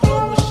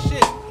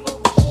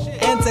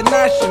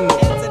international.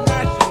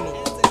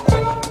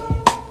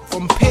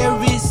 From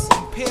Paris,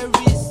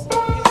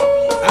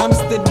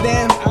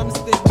 Amsterdam,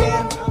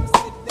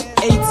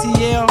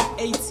 ATL,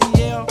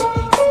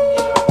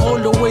 all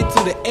the way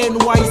to the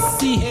NYC.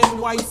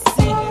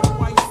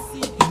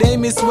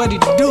 Name is what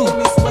it do.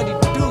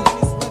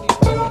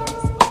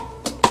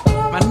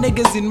 My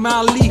niggas in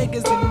Mali.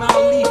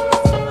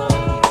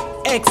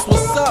 X,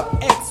 what's up?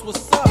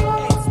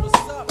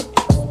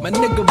 My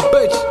nigga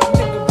Butch.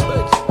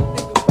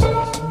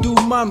 Do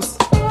mums.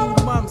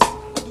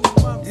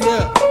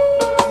 Yeah.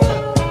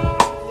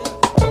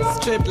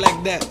 Straight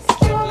like that.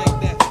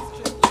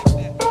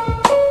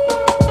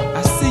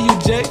 I see you,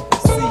 Jay.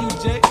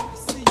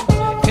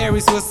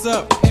 Paris, what's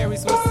up?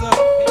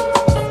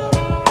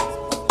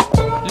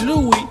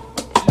 Louis.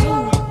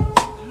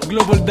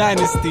 Global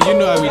Dynasty, you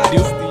know how we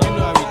do.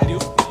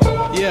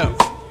 Yeah.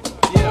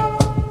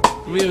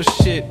 Real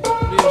shit.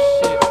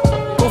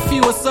 Kofi,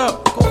 what's up?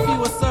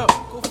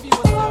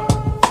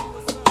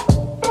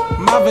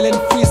 Marvel and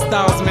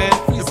freestyles, man.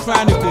 The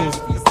Chronicles.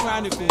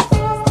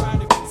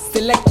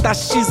 Selecta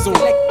Shizo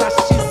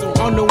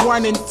on the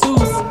 1 and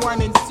 2s.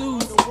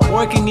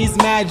 Working his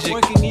magic.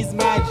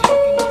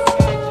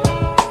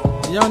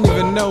 You don't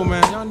even know,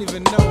 man.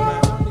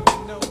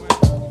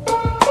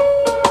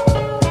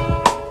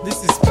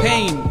 This is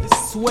pain,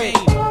 sweat,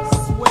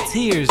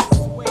 tears,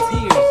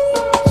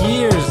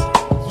 years.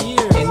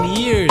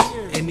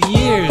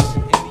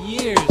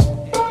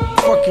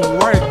 Fucking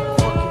work.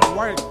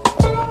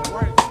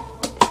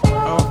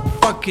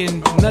 Fucking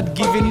not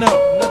giving up.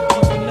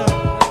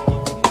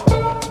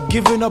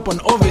 Giving up on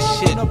other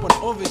shit.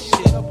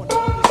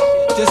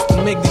 Just to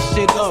make this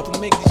shit up.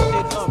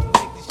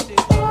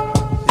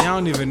 They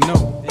don't even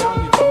know.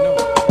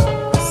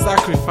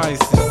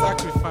 Sacrifices.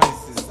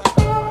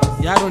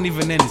 Y'all don't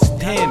even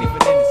understand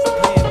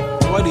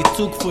what it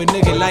took for a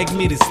nigga like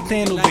me to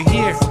stand over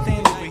here.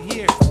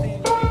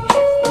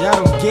 Y'all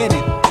don't get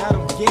it.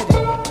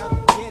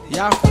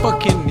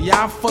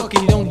 Y'all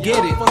fucking don't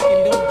get it.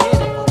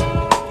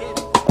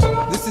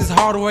 This is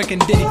hard work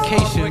and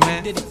dedication,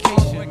 man.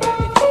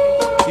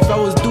 If I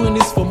was doing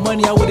this for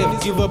money, I would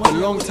have given up a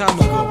long time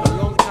ago.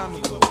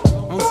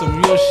 On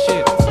some real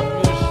shit.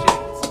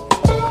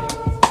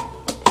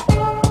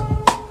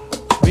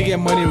 We get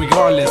money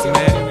regardless,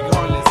 man.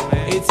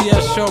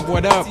 ATL shop,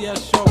 what up?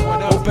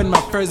 Open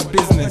my first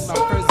business.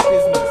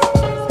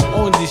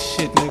 Own this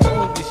shit, nigga.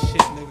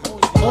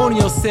 Own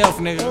yourself,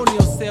 nigga.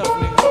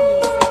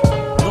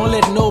 Don't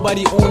let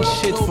nobody own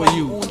shit for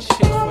you.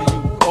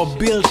 Or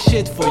build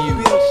shit for you.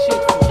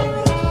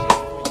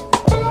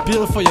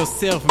 Build for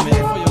yourself, man.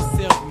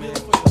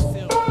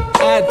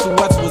 Add to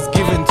what was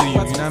given to you, you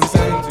know what I'm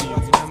saying?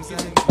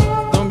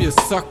 Don't be a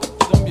sucker.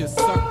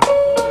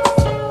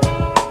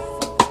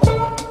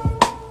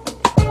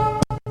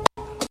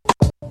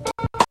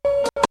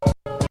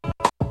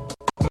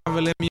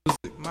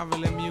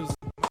 Marvel music.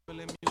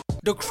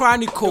 The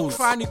Chronicles.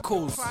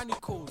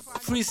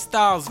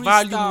 Freestyles,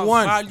 Volume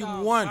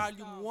 1.